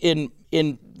least in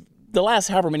the last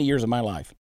however many years of my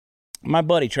life, my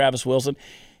buddy Travis Wilson,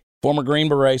 former Green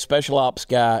Beret special ops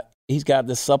guy, he's got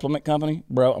this supplement company,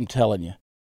 bro. I'm telling you,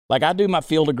 like I do my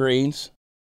Field of Greens,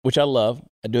 which I love.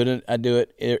 I do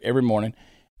it every morning,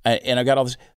 and I got all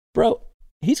this, bro.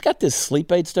 He's got this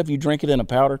sleep aid stuff. You drink it in a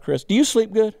powder, Chris. Do you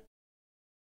sleep good?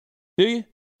 Do you?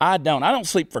 I don't. I don't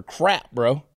sleep for crap,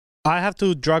 bro. I have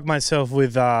to drug myself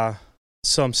with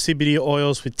some CBD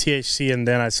oils with THC, and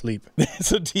then I sleep.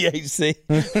 So THC.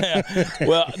 Yeah.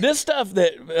 Well, this stuff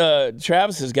that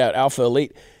Travis has got, Alpha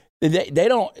Elite, they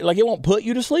don't, like, it won't put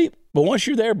you to sleep, but once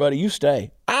you're there, buddy, you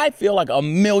stay. I feel like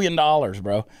 $1 million,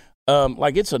 bro.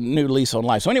 Like it's a new lease on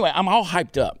life. So anyway, I'm all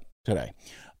hyped up today.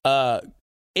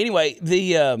 Anyway,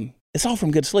 it's all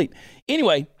from good sleep.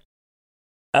 Anyway,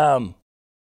 I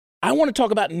want to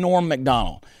talk about Norm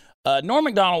Macdonald. Norm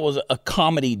Macdonald was a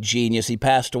comedy genius. He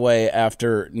passed away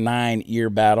after 9-year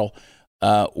battle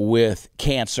with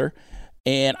cancer.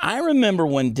 And I remember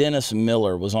when Dennis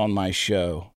Miller was on my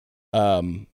show,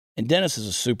 and Dennis is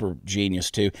a super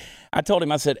genius too. I told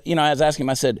him, I said, I was asking him,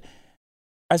 I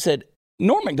said,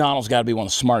 Norm Macdonald's got to be one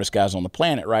of the smartest guys on the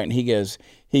planet, right? And he goes,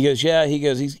 yeah,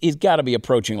 he's got to be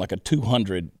approaching like a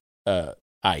 200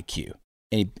 IQ.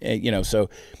 And so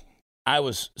I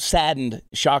was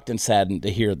shocked and saddened to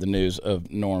hear the news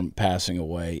of Norm passing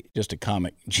away. Just a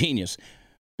comic genius.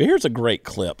 But here's a great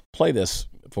clip. Play this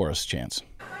for us, Chance.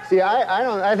 See,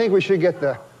 I think we should get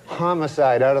the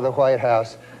homicide out of the White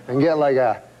House and get like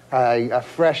a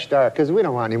fresh start, because we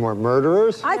don't want any more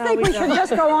murderers. I think we should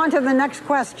just go on to the next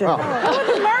question. Oh. Who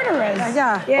are the murderers?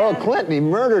 Yeah. Oh, Clinton, he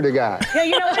murdered a guy. Yeah,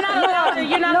 you're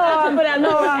not allowed to put out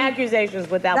no accusations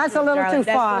without. That's a little too far.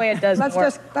 That's the way it doesn't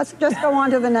work. Let's just go on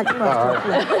to the next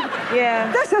question. Yeah.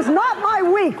 This is not my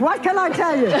week. What can I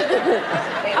tell you?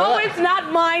 Oh, it's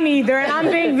not mine either, and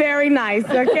I'm being very nice,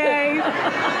 okay?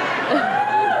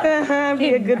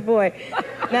 Be a good boy.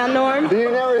 Now, Norm. Do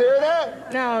you never hear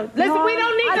that? No. Listen, Norm, we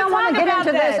don't need to talk about that. I don't want to get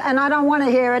into this, and I don't want to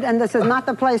hear it, and this is not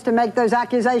the place to make those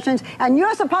accusations, and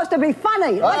you're supposed to be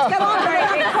funny. Let's get on to the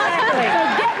next question.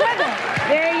 So get with it.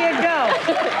 There you go.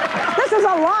 This is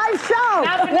a live show.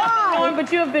 Not for nothing, Norm,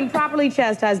 but you have been properly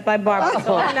chastised by Barbara,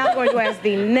 so I'm now going to ask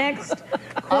the next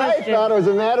question. I thought it was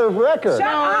a matter of record. Shut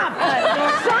up.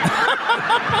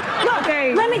 Look,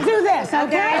 Okay. let me do this,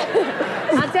 okay?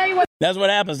 I'll tell you what. That's what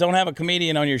happens. Don't have a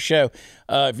comedian on your show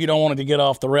if you don't want it to get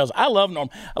off the rails. I love Norm.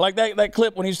 I like that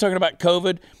clip when he's talking about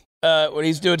COVID, when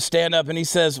he's doing stand-up, and he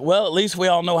says, well, at least we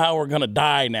all know how we're going to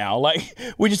die now. Like,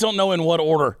 we just don't know in what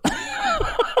order.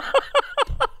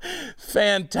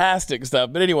 Fantastic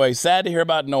stuff. But anyway, sad to hear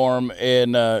about Norm.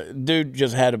 And dude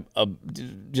just had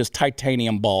just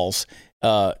titanium balls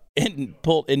and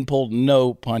pulled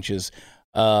no punches.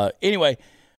 Anyway,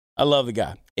 I love the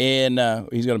guy. And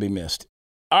he's going to be missed.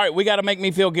 All right, we got to make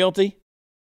me feel guilty.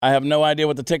 I have no idea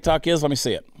what the TikTok is. Let me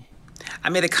see it. I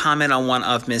made a comment on one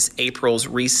of Miss April's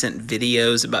recent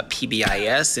videos about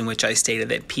PBIS, in which I stated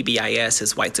that PBIS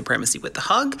is white supremacy with the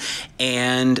hug,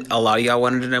 and a lot of y'all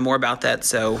wanted to know more about that,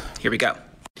 so here we go.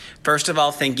 First of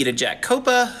all, thank you to Jack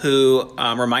Copa, who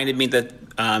reminded me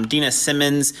that Dina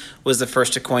Simmons was the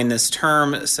first to coin this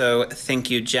term, so thank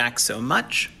you, Jack, so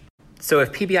much. So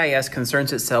if PBIS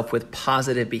concerns itself with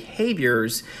positive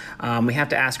behaviors, we have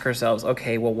to ask ourselves,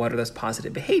 okay, well, what are those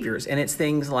positive behaviors? And it's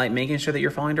things like making sure that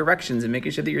you're following directions and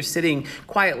making sure that you're sitting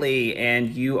quietly and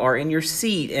you are in your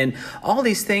seat and all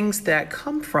these things that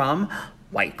come from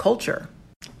white culture.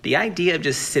 The idea of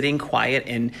just sitting quiet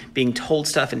and being told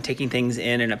stuff and taking things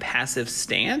in a passive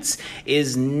stance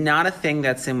is not a thing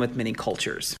that's in with many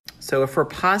cultures. So if we're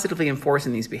positively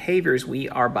enforcing these behaviors, we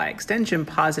are by extension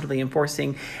positively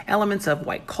enforcing elements of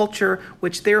white culture,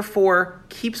 which therefore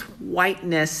keeps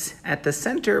whiteness at the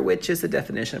center, which is the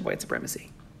definition of white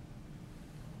supremacy.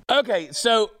 Okay,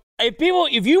 so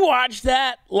if you watch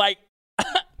that, like,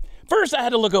 first I had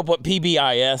to look up what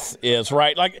PBIS is,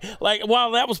 right? Like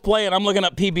while that was playing, I'm looking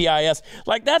up PBIS.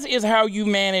 Like, that is how you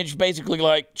manage basically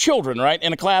like children, right?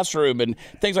 In a classroom and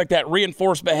things like that.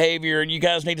 Reinforce behavior, and you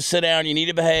guys need to sit down, you need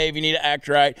to behave, you need to act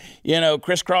right.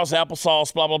 Crisscross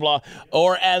applesauce, blah, blah, blah.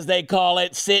 Or as they call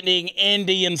it, sitting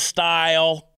Indian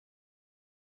style.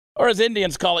 Or as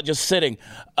Indians call it, just sitting.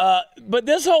 But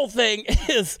this whole thing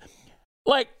is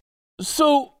like,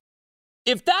 so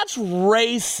if that's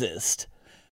racist,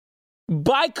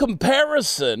 by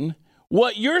comparison,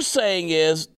 what you're saying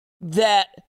is that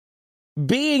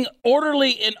being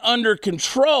orderly and under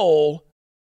control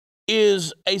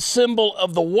is a symbol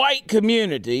of the white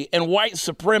community and white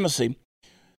supremacy.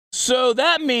 So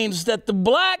that means that the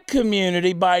black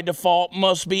community, by default,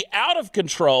 must be out of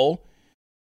control.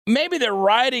 Maybe they're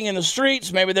rioting in the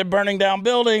streets. Maybe they're burning down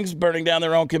buildings, burning down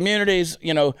their own communities,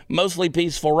 mostly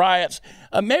peaceful riots.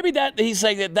 Maybe that he's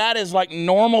saying that is like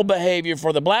normal behavior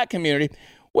for the black community,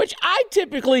 which I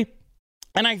typically,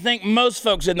 and I think most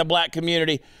folks in the black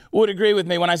community would agree with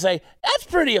me when I say, that's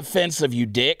pretty offensive, you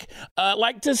dick.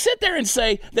 Like to sit there and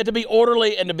say that to be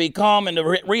orderly and to be calm and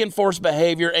to reinforce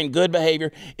behavior and good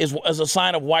behavior is a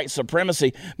sign of white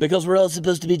supremacy because we're all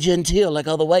supposed to be genteel like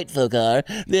all the white folk are,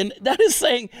 then that is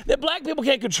saying that black people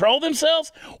can't control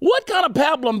themselves? What kind of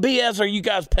pablum BS are you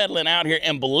guys peddling out here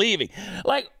and believing?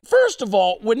 Like, first of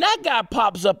all, when that guy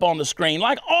pops up on the screen,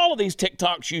 like all of these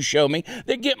TikToks you show me,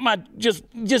 they get my just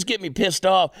get me pissed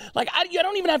off. Like you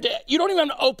don't even have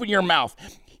to open your mouth.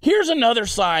 Here's another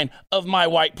sign of my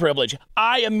white privilege.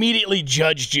 I immediately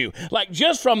judged you, like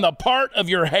just from the part of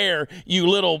your hair, you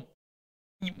little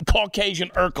Caucasian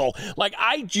Urkel. Like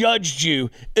I judged you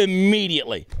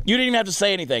immediately. You didn't even have to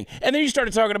say anything. And then you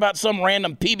started talking about some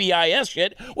random PBIS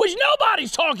shit, which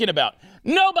nobody's talking about.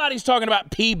 Nobody's talking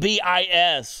about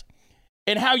PBIS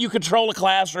and how you control a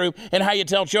classroom and how you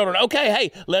tell children, okay,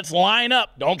 hey, let's line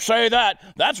up. Don't say that.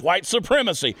 That's white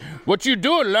supremacy. What you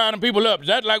doing lining people up? Is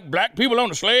that like black people on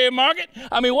the slave market?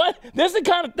 I mean, what? This is the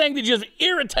kind of thing that just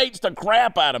irritates the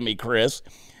crap out of me, Chris.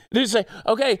 They say,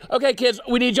 okay, kids,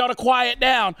 we need y'all to quiet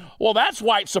down. Well, that's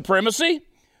white supremacy.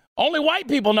 Only white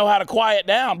people know how to quiet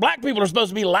down. Black people are supposed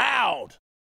to be loud.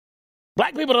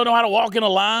 Black people don't know how to walk in a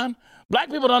line. Black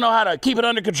people don't know how to keep it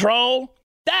under control.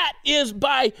 That is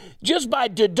by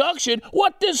deduction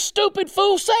what this stupid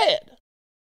fool said.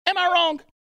 Am I wrong?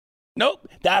 Nope,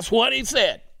 that's what he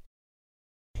said.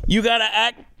 You got to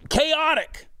act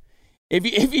chaotic.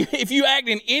 If you act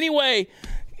in any way,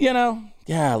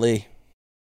 golly.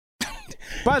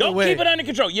 Don't keep it under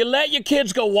control. You let your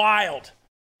kids go wild.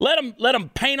 Let them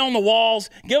paint on the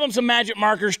walls. Give them some magic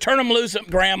markers. Turn them loose at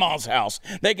grandma's house.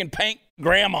 They can paint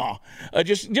grandma.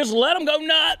 Just let them go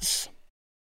nuts.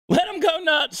 Let them go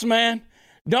nuts, man.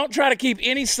 Don't try to keep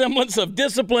any semblance of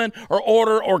discipline or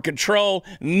order or control.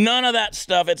 None of that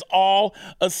stuff. It's all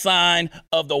a sign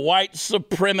of the white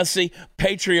supremacy,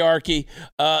 patriarchy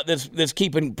that's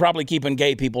probably keeping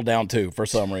gay people down too for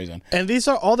some reason. And these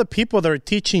are all the people that are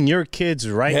teaching your kids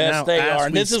right now. Yes, they are.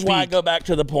 And this is why I go back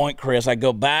to the point, Chris. I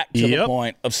go back to the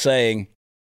point of saying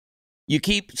you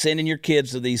keep sending your kids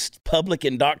to these public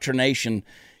indoctrination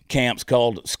camps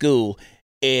called school,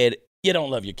 and you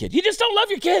don't love your kids. You just don't love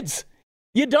your kids.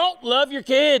 You don't love your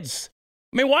kids.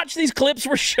 I mean, watch these clips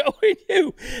we're showing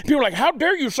you. People are like, how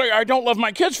dare you say I don't love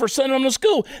my kids for sending them to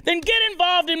school? Then get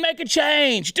involved and make a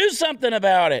change. Do something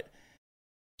about it.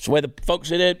 It's the way the folks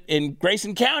that did in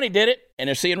Grayson County did it, and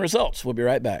they're seeing results. We'll be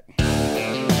right back.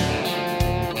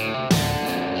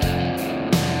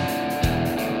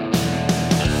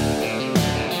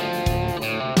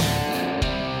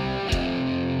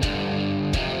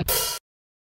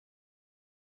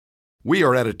 We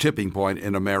are at a tipping point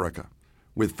in America.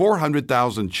 With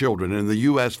 400,000 children in the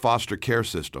U.S. foster care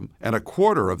system and a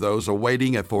quarter of those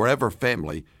awaiting a forever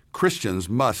family, Christians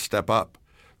must step up.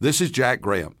 This is Jack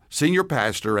Graham, Senior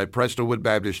Pastor at Prestonwood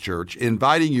Baptist Church,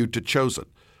 inviting you to Chosen,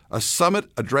 a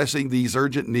summit addressing these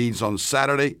urgent needs on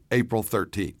Saturday, April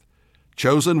 13th.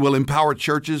 Chosen will empower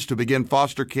churches to begin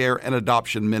foster care and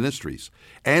adoption ministries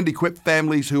and equip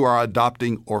families who are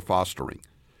adopting or fostering.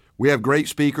 We have great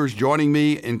speakers joining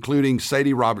me, including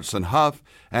Sadie Robertson Huff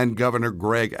and Governor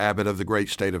Greg Abbott of the great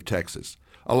state of Texas,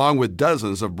 along with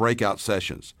dozens of breakout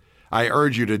sessions. I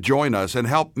urge you to join us and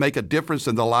help make a difference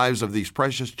in the lives of these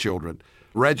precious children.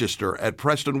 Register at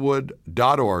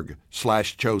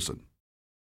prestonwood.org/chosen.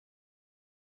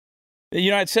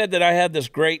 I'd said that I had this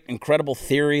great, incredible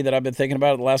theory that I've been thinking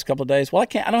about the last couple of days. Well, I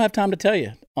don't have time to tell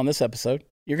you on this episode.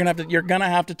 You're gonna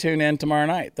have to tune in tomorrow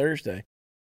night, Thursday.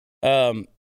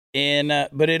 But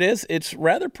it's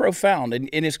rather profound, and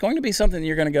it's going to be something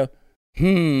you're going to go,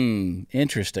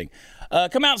 interesting.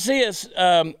 Come out and see us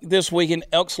this week in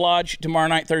Elks Lodge tomorrow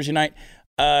night, Thursday night.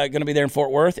 Going to be there in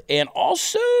Fort Worth, and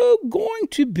also going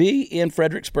to be in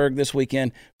Fredericksburg this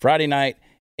weekend, Friday night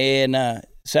and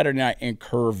Saturday night in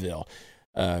Kerrville.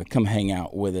 Come hang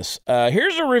out with us.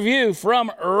 Here's a review from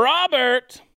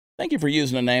Robert. Thank you for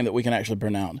using a name that we can actually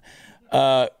pronounce.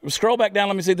 Scroll back down.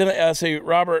 Let me see.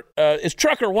 Robert. It's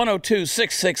Trucker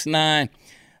 102669.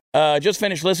 Just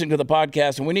finished listening to the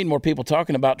podcast, and we need more people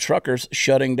talking about truckers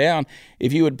shutting down.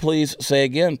 If you would please say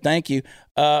again, thank you.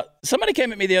 Somebody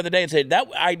came at me the other day and said that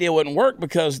idea wouldn't work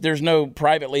because there's no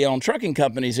privately owned trucking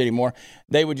companies anymore.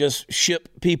 They would just ship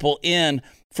people in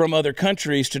from other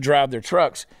countries to drive their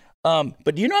trucks.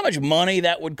 But do you know how much money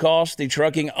that would cost the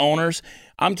trucking owners?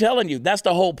 I'm telling you, that's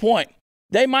the whole point.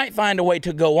 They might find a way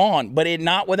to go on, but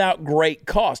not without great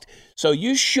cost. So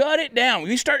you shut it down.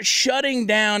 You start shutting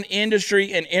down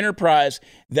industry and enterprise,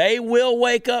 they will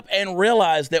wake up and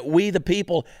realize that we, the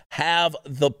people, have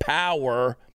the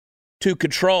power to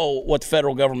control what the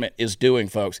federal government is doing,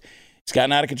 folks. It's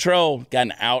gotten out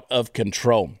of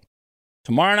control.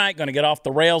 Tomorrow night, going to get off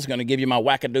the rails, going to give you my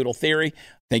wackadoodle theory. I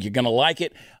think you're going to like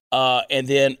it. And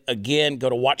then, again, go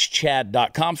to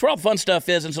watchchad.com. It's where all the fun stuff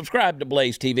is, and subscribe to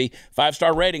Blaze TV.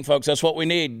 5-star rating, folks. That's what we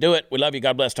need. Do it. We love you.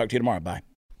 God bless. Talk to you tomorrow. Bye.